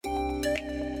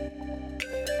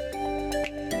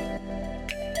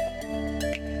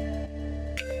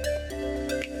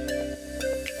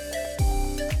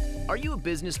Are you a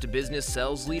business-to-business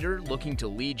sales leader looking to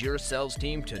lead your sales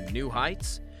team to new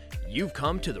heights? You've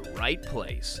come to the right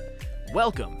place.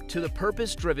 Welcome to the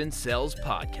Purpose Driven Sales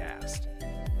Podcast.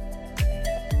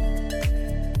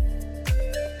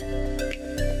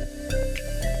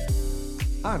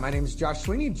 Hi, my name is Josh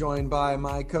Sweeney, joined by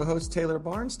my co-host Taylor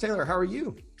Barnes. Taylor, how are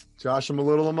you? Josh, I'm a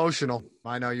little emotional.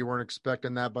 I know you weren't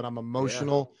expecting that, but I'm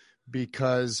emotional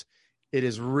because it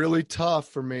is really tough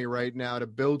for me right now to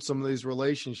build some of these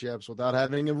relationships without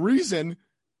having a reason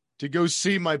to go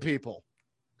see my people,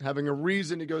 having a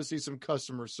reason to go see some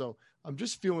customers. So I'm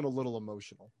just feeling a little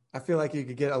emotional. I feel like you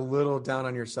could get a little down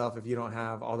on yourself if you don't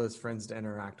have all those friends to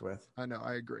interact with. I know.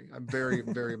 I agree. I'm very,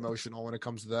 very emotional when it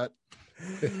comes to that.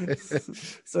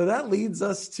 So that leads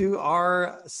us to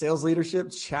our sales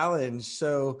leadership challenge.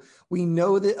 So we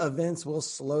know that events will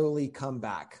slowly come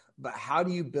back, but how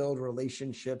do you build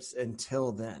relationships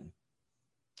until then?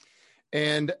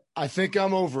 And I think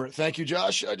I'm over it. Thank you,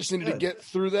 Josh. I just needed to get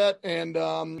through that.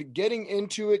 And getting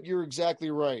into it, you're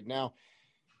exactly right. Now,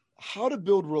 how to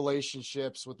build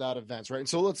relationships without events, right? And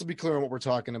so let's be clear on what we're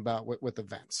talking about with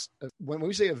events. When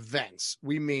we say events,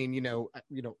 we mean,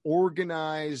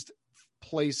 organized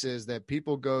places that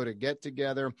people go to get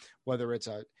together, whether it's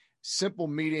a simple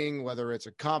meeting, whether it's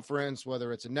a conference,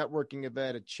 whether it's a networking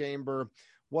event, a chamber,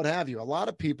 what have you. A lot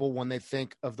of people, when they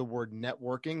think of the word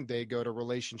networking, they go to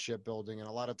relationship building. And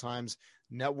a lot of times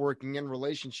networking and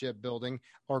relationship building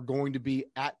are going to be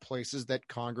at places that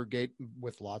congregate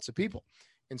with lots of people.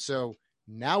 And so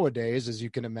nowadays, as you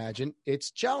can imagine,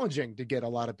 it's challenging to get a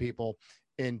lot of people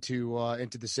into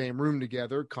the same room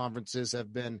together. Conferences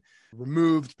have been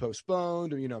removed,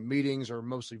 postponed, meetings are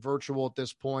mostly virtual at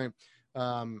this point.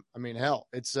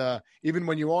 It's even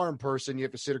when you are in person, you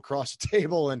have to sit across the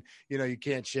table and, you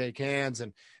can't shake hands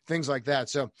and things like that.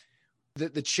 So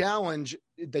the challenge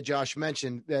that Josh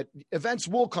mentioned, that events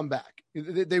will come back.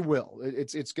 They will.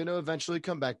 It's going to eventually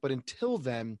come back. But until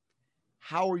then,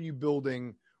 how are you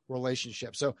building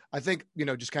relationships? So I think,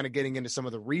 just kind of getting into some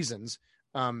of the reasons,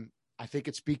 I think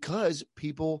it's because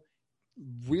people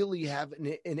really have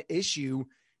an issue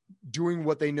doing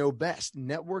what they know best,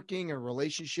 networking and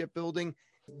relationship building.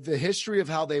 The history of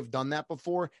how they've done that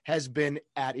before has been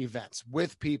at events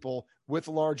with people, with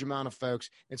a large amount of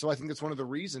folks. And so I think that's one of the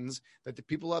reasons that the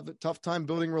people have a tough time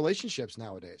building relationships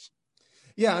nowadays.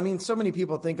 Yeah, I mean, so many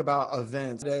people think about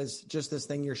events as just this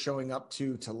thing you're showing up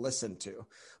to listen to.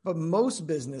 But most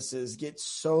businesses get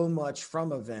so much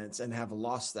from events and have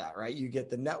lost that, right? You get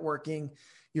the networking,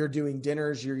 you're doing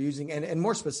dinners, you're using, and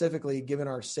more specifically, given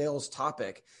our sales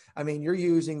topic, I mean, you're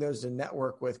using those to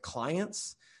network with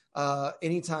clients.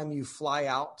 Anytime you fly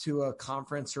out to a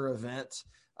conference or event,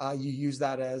 you use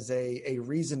that as a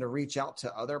reason to reach out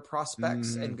to other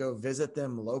prospects and go visit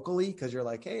them locally, because you're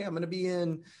like, hey, I'm going to be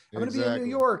in New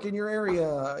York, in your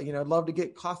area. I'd love to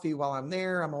get coffee while I'm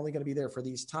there. I'm only going to be there for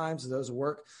these times. Those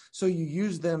work. So you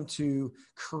use them to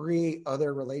create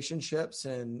other relationships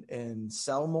and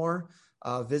sell more,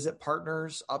 visit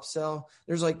partners, upsell.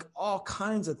 There's like all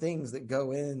kinds of things that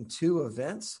go into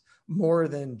events more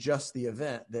than just the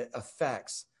event that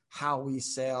affects how we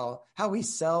sell,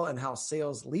 and how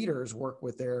sales leaders work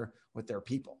with their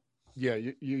people. Yeah,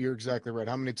 you're exactly right.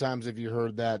 How many times have you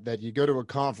heard that you go to a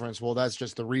conference? Well, that's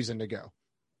just the reason to go.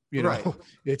 Right.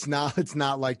 It's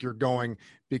not like you're going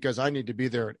because I need to be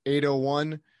there at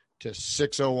 8:01 to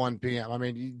 6:01 p.m. I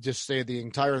mean, you just say the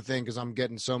entire thing because I'm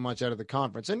getting so much out of the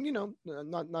conference. And,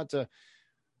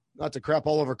 not to crap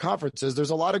all over conferences. There's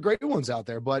a lot of great ones out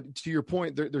there, but to your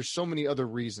point, there's so many other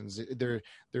reasons.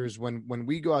 There's when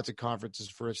we go out to conferences,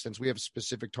 for instance, we have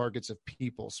specific targets of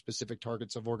people, specific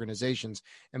targets of organizations,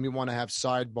 and we want to have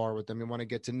sidebar with them. We want to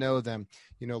get to know them,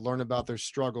 learn about their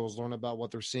struggles, learn about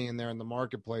what they're seeing there in the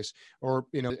marketplace. Or,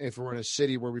 if we're in a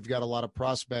city where we've got a lot of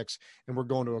prospects and we're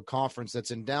going to a conference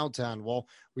that's in downtown, well,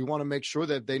 we want to make sure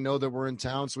that they know that we're in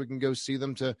town so we can go see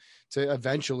them to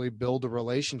eventually build a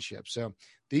relationship. So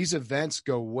these events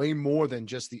go way more than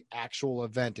just the actual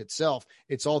event itself.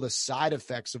 It's all the side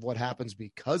effects of what happens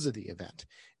because of the event.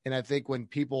 And I think when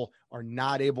people are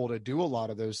not able to do a lot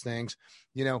of those things,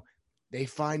 they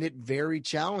find it very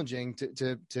challenging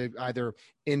to either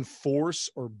enforce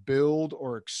or build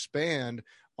or expand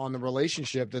on the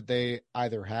relationship that they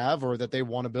either have or that they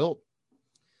want to build.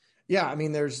 Yeah, I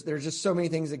mean, there's just so many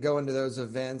things that go into those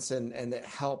events and that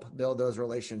help build those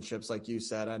relationships, like you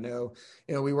said. I know,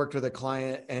 we worked with a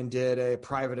client and did a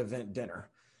private event dinner.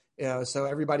 So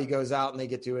everybody goes out and they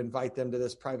get to invite them to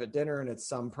this private dinner, and it's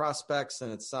some prospects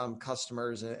and it's some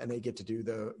customers, and they get to do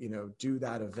do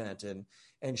that event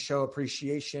and show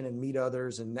appreciation and meet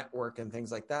others and network and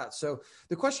things like that. So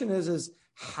the question is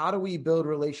how do we build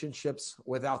relationships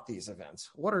without these events?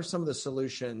 What are some of the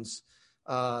solutions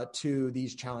to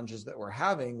these challenges that we're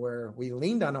having, where we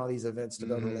leaned on all these events to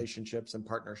build relationships and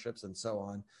partnerships and so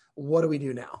on? What do we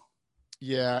do now?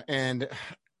 Yeah. And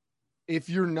if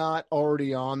you're not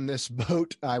already on this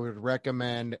boat, I would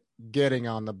recommend getting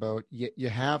on the boat. You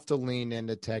have to lean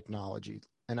into technology.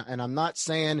 And I'm not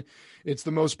saying it's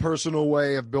the most personal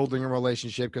way of building a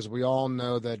relationship, because we all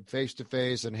know that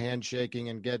face-to-face and handshaking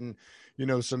and getting,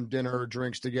 some dinner or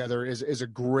drinks together is a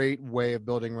great way of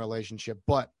building a relationship.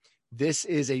 But this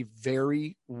is a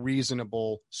very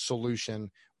reasonable solution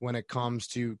when it comes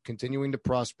to continuing to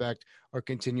prospect or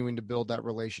continuing to build that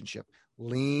relationship.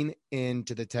 Lean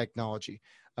into the technology.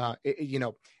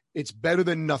 It's better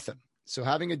than nothing. So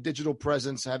having a digital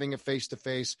presence, having a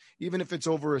face-to-face, even if it's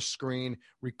over a screen,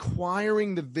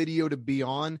 requiring the video to be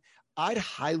on, I'd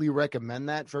highly recommend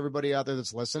that for everybody out there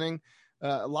that's listening.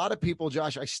 A lot of people,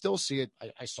 Josh, I still see it.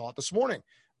 I saw it this morning.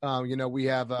 We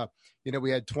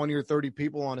had 20 or 30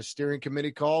 people on a steering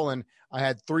committee call, and I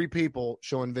had 3 people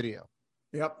showing video.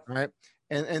 Yep. Right.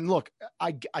 And look,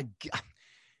 I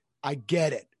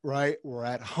get it, right? We're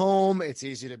at home. It's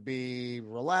easy to be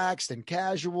relaxed and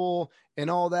casual and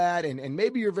all that. And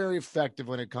maybe you're very effective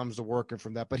when it comes to working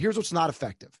from that. But here's what's not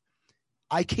effective.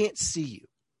 I can't see you.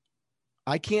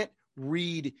 I can't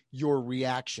read your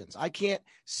reactions. I can't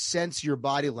sense your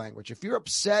body language. If you're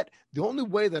upset, the only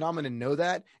way that I'm going to know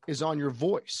that is on your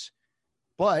voice.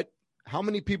 But how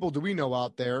many people do we know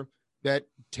out there that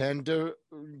tend to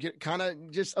get kind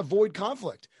of just avoid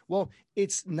conflict? Well,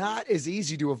 it's not as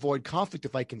easy to avoid conflict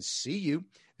if I can see you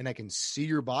and I can see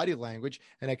your body language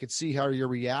and I can see how you're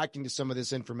reacting to some of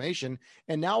this information.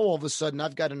 And now all of a sudden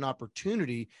I've got an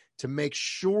opportunity to make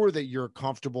sure that you're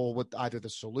comfortable with either the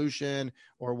solution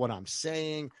or what I'm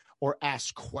saying, or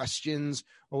ask questions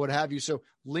or what have you. So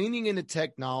leaning into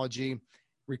technology,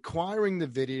 requiring the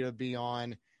video to be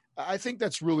on, I think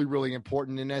that's really, really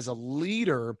important. And as a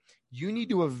leader, you need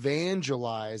to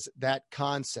evangelize that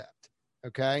concept.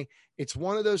 Okay. It's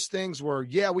one of those things where,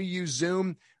 we use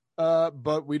Zoom,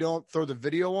 but we don't throw the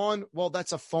video on. Well,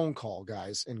 that's a phone call,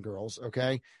 guys and girls.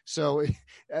 Okay. So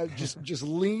just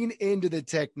lean into the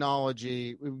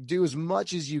technology, do as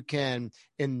much as you can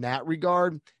in that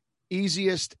regard.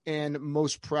 Easiest and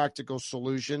most practical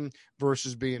solution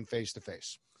versus being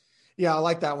face-to-face. Yeah, I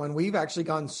like that one. We've actually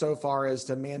gone so far as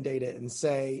to mandate it and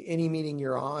say any meeting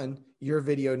you're on, your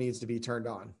video needs to be turned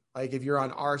on. Like if you're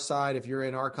on our side, if you're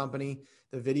in our company,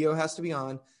 the video has to be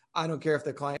on. I don't care if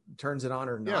the client turns it on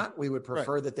or not. Yeah, we would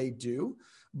prefer that they do,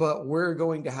 but we're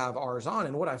going to have ours on.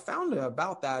 And what I found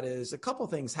about that is a couple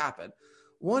things happen.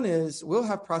 One is we'll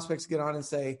have prospects get on and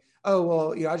say, oh,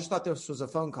 well, I just thought this was a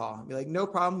phone call. I'll be like, no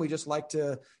problem. We just like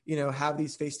to, have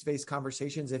these face-to-face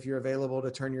conversations if you're available to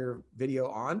turn your video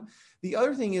on. The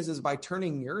other thing is by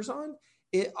turning yours on,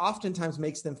 it oftentimes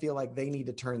makes them feel like they need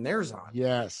to turn theirs on.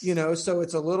 Yes. So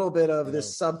it's a little bit of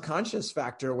this subconscious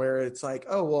factor where it's like,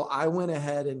 oh, well, I went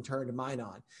ahead and turned mine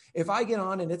on. If I get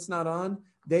on and it's not on,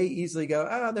 they easily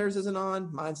go, theirs isn't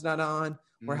on, mine's not on.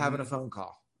 We're having a phone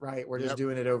call, right? We're just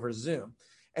doing it over Zoom.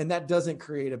 And that doesn't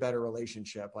create a better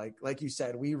relationship. Like you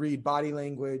said, we read body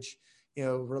language,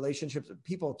 relationships.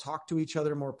 People talk to each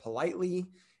other more politely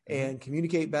and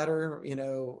communicate better,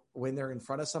 when they're in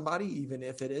front of somebody, even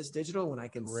if it is digital, when I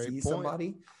can see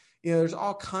somebody, there's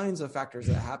all kinds of factors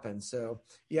that happen. So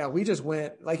we just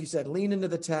went, like you said, lean into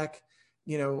the tech,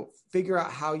 figure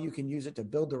out how you can use it to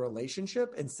build the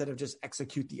relationship instead of just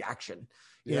execute the action.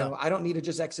 I don't need to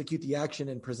just execute the action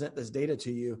and present this data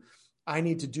to you. I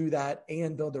need to do that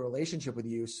and build a relationship with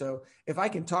you. So if I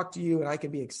can talk to you and I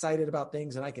can be excited about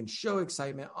things and I can show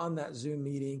excitement on that Zoom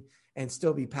meeting and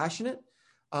still be passionate,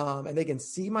 and they can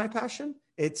see my passion,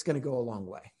 it's going to go a long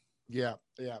way. Yeah.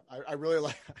 I really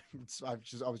like, I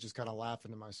was just kind of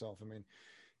laughing to myself. I mean,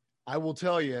 I will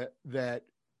tell you that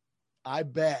I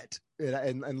bet,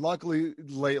 and luckily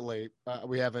lately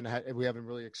we haven't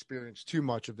really experienced too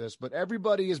much of this, but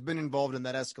everybody has been involved in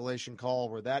that escalation call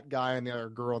where that guy and the other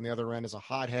girl on the other end is a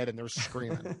hothead and they're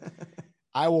screaming.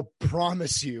 I will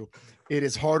promise you it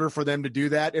is harder for them to do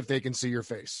that if they can see your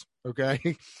face.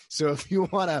 Okay. So if you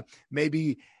want to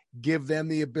maybe give them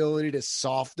the ability to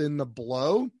soften the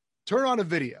blow, turn on a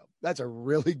video. That's a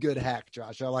really good hack,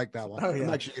 Josh. I like that one. Oh,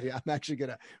 yeah. I'm actually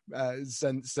gonna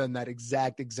send that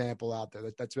exact example out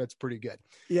there. That's pretty good.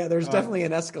 Yeah, there's definitely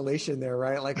an escalation there,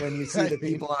 right? Like when you see the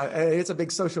people it's a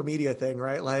big social media thing,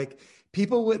 right? Like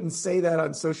people wouldn't say that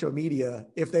on social media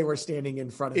if they were standing in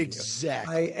front of you.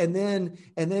 Exactly. Right? And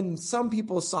then some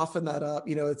people soften that up.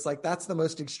 It's like that's the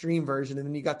most extreme version. And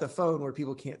then you got the phone where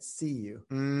people can't see you.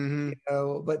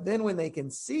 Mm-hmm. But then when they can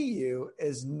see you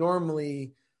is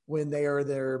normally when they are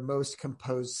their most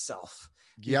composed self.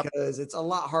 Yep. Because it's a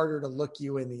lot harder to look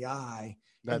you in the eye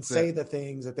and say the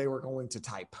things that they were going to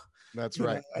type. That's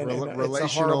right. It's a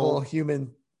horrible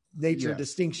human nature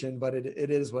distinction, but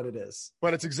it is what it is.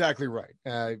 But it's exactly right.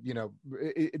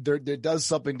 There does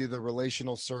something to the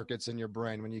relational circuits in your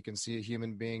brain when you can see a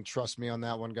human being. Trust me on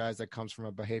that one, guys. That comes from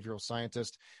a behavioral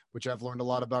scientist, which I've learned a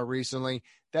lot about recently.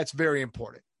 That's very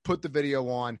important. Put the video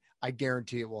on. I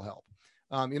guarantee it will help.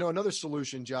 Another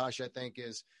solution, Josh, I think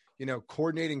is,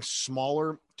 coordinating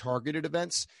smaller targeted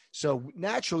events. So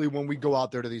naturally, when we go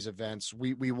out there to these events,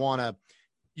 we want to,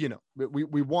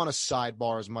 we want to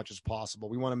sidebar as much as possible.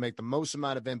 We want to make the most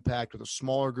amount of impact with a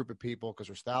smaller group of people because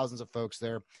there's thousands of folks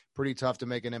there. Pretty tough to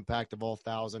make an impact of all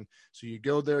 1,000. So you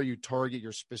go there, you target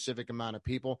your specific amount of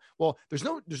people. Well, there's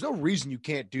no reason you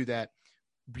can't do that,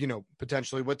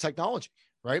 potentially with technology,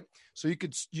 right? So you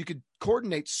could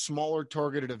coordinate smaller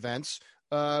targeted events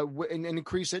and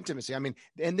increase intimacy. I mean,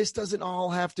 and this doesn't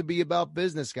all have to be about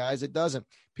business, guys. It doesn't.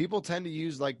 People tend to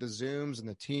use like the Zooms and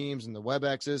the Teams and the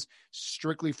WebExes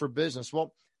strictly for business.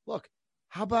 Well, look,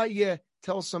 how about you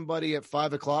tell somebody at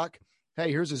 5:00,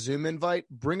 hey, here's a Zoom invite,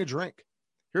 bring a drink.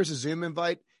 Here's a Zoom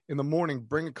invite in the morning,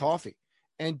 bring a coffee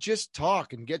and just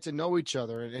talk and get to know each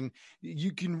other. And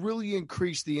you can really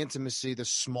increase the intimacy the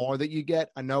smaller that you get.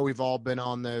 I know we've all been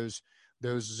on those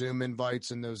Zoom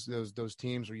invites and those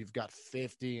teams where you've got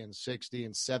 50 and 60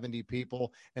 and 70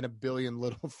 people and a billion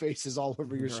little faces all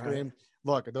over your screen.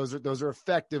 Look, those are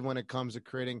effective when it comes to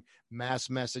creating mass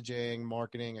messaging,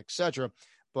 marketing, etc.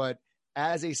 But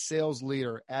as a sales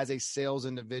leader, as a sales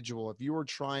individual, if you are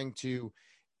trying to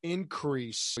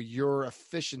increase your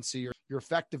efficiency or your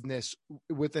effectiveness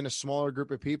within a smaller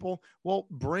group of people, well,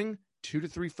 bring 2 to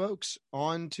 3 folks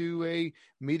onto a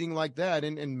meeting like that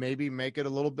and maybe make it a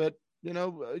little bit,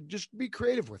 just be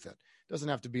creative with it. It doesn't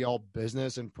have to be all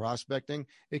business and prospecting.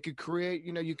 It could create,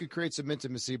 you could create some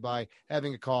intimacy by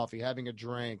having a coffee, having a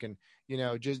drink, and,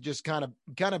 just kind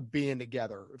of being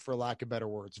together, for lack of better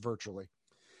words, virtually.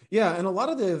 Yeah. And a lot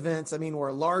of the events,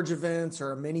 were large events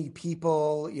or many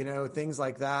people, things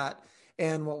like that.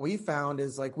 And what we found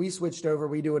is like we switched over,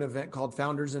 we do an event called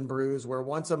Founders and Brews, where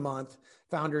once a month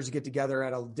founders get together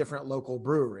at a different local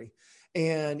brewery.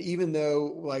 And even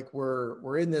though like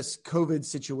we're in this COVID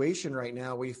situation right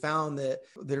now, we found that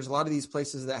there's a lot of these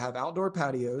places that have outdoor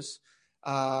patios.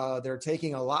 They're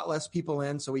taking a lot less people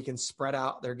in so we can spread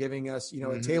out. They're giving us,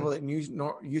 a table that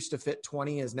used to fit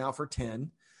 20 is now for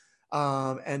 10.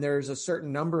 And there's a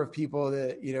certain number of people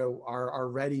that, are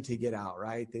ready to get out,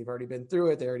 right? They've already been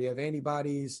through it. They already have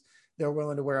antibodies. They're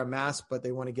willing to wear a mask, but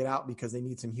they want to get out because they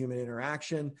need some human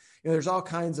interaction. There's all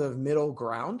kinds of middle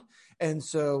ground. And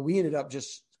so we ended up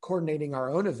just coordinating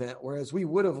our own event, whereas we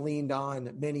would have leaned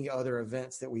on many other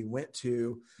events that we went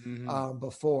to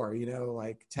before,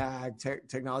 like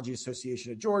Technology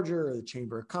Association of Georgia or the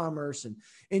Chamber of Commerce and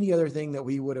any other thing that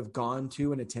we would have gone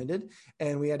to and attended.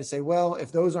 And we had to say, well,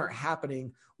 if those aren't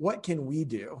happening, what can we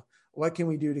do? What can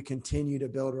we do to continue to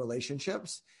build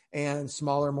relationships? And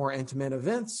smaller, more intimate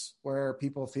events where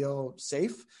people feel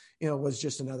safe, was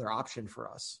just another option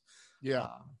for us. Yeah.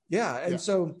 And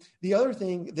so the other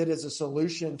thing that is a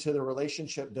solution to the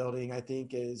relationship building, I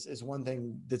think is one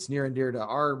thing that's near and dear to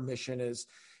our mission is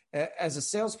as a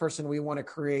salesperson, we want to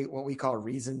create what we call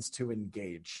reasons to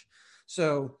engage.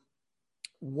 So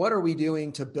what are we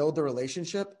doing to build the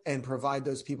relationship and provide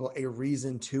those people a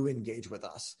reason to engage with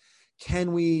us?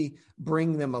 Can we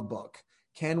bring them a book?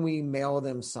 Can we mail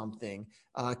them something?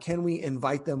 Can we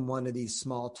invite them one of these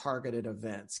small targeted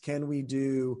events? Can we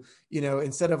do,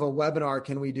 instead of a webinar,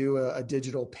 can we do a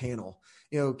digital panel?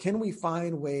 Can we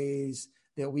find ways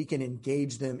that we can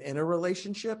engage them in a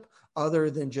relationship other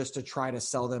than just to try to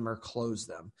sell them or close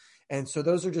them? And so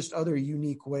those are just other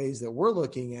unique ways that we're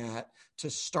looking at to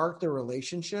start the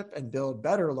relationship and build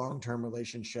better long-term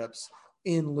relationships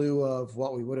in lieu of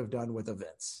what we would have done with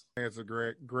events. It's a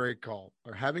great call.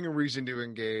 Or having a reason to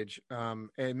engage, and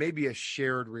maybe a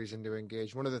shared reason to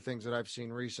engage. One of the things that I've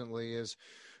seen recently is,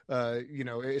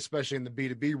 especially in the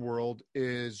B2B world,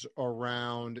 is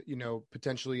around,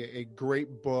 potentially a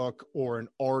great book or an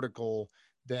article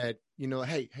that,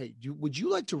 hey, would you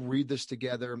like to read this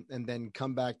together and then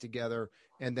come back together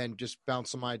and then just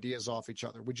bounce some ideas off each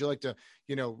other? Would you like to,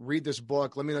 read this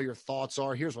book? Let me know your thoughts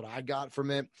are. Here's what I got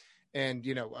from it. And,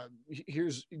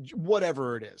 here's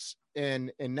whatever it is.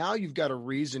 And now you've got a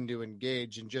reason to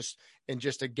engage and just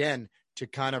again, to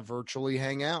kind of virtually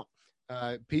hang out.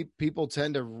 People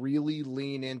tend to really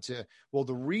lean into, well,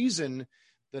 the reason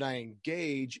that I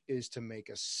engage is to make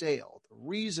a sale. The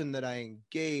reason that I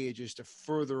engage is to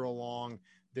further along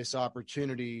this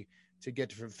opportunity to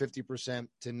get from 50%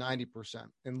 to 90%.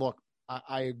 And look,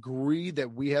 I agree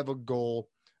that we have a goal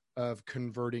of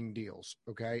converting deals.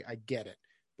 Okay. I get it.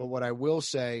 But what I will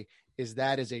say is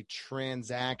that is a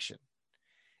transaction.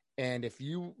 And if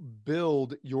you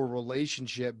build your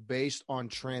relationship based on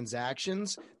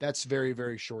transactions, that's very,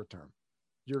 very short term.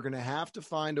 You're going to have to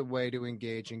find a way to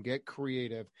engage and get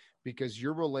creative, because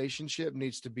your relationship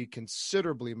needs to be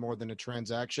considerably more than a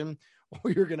transaction,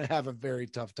 or you're going to have a very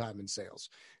tough time in sales.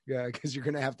 Because you're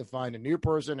going to have to find a new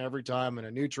person every time and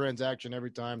a new transaction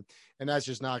every time. And that's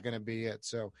just not going to be it.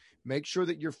 So make sure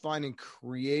that you're finding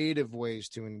creative ways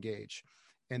to engage,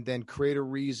 and then create a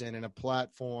reason and a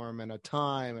platform and a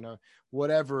time and a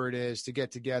whatever it is to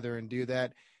get together and do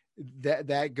that.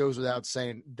 That goes without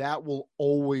saying. That will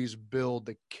always build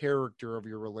the character of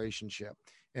your relationship.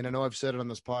 And I know I've said it on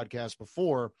this podcast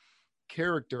before,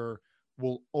 character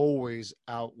will always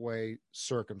outweigh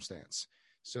circumstance.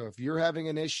 So if you're having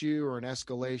an issue or an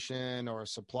escalation or a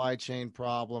supply chain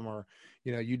problem, or,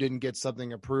 you didn't get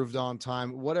something approved on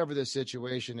time, whatever the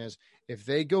situation is, if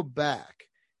they go back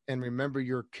and remember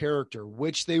your character,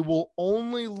 which they will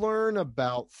only learn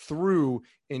about through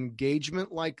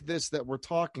engagement like this that we're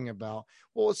talking about,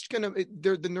 well,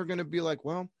 they're going to be like,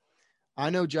 well, I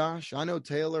know Josh, I know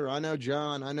Taylor, I know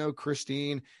John, I know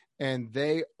Christine, and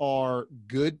they are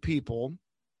good people,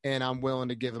 and I'm willing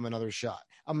to give them another shot.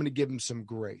 I'm going to give them some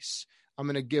grace. I'm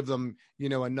going to give them,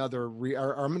 or I'm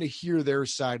going to hear their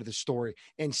side of the story,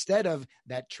 instead of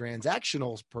that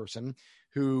transactional person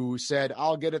who said,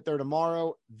 I'll get it there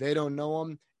tomorrow. They don't know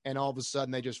them. And all of a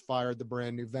sudden they just fired the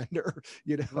brand new vendor.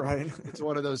 Right. It's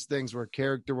one of those things where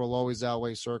character will always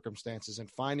outweigh circumstances,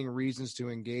 and finding reasons to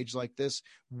engage like this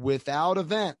without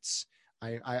events.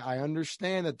 I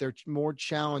understand that they're more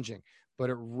challenging, but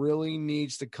it really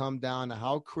needs to come down to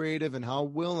how creative and how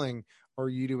willing are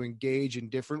you to engage in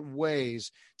different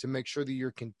ways to make sure that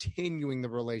you're continuing the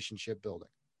relationship building.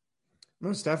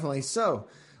 Most definitely. So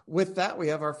with that, we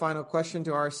have our final question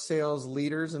to our sales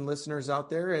leaders and listeners out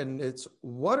there. And it's,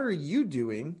 what are you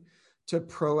doing to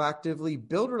proactively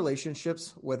build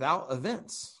relationships without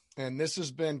events? And this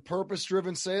has been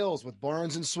Purpose-Driven Sales with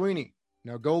Barnes and Sweeney.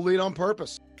 Now go lead on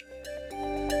purpose.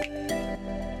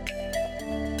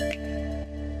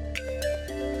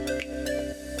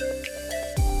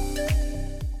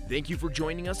 Thank you for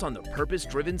joining us on the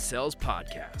Purpose-Driven Sales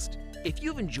Podcast. If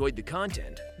you've enjoyed the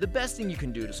content, the best thing you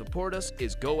can do to support us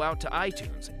is go out to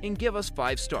iTunes and give us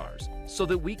 5 stars so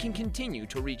that we can continue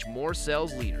to reach more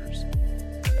sales leaders.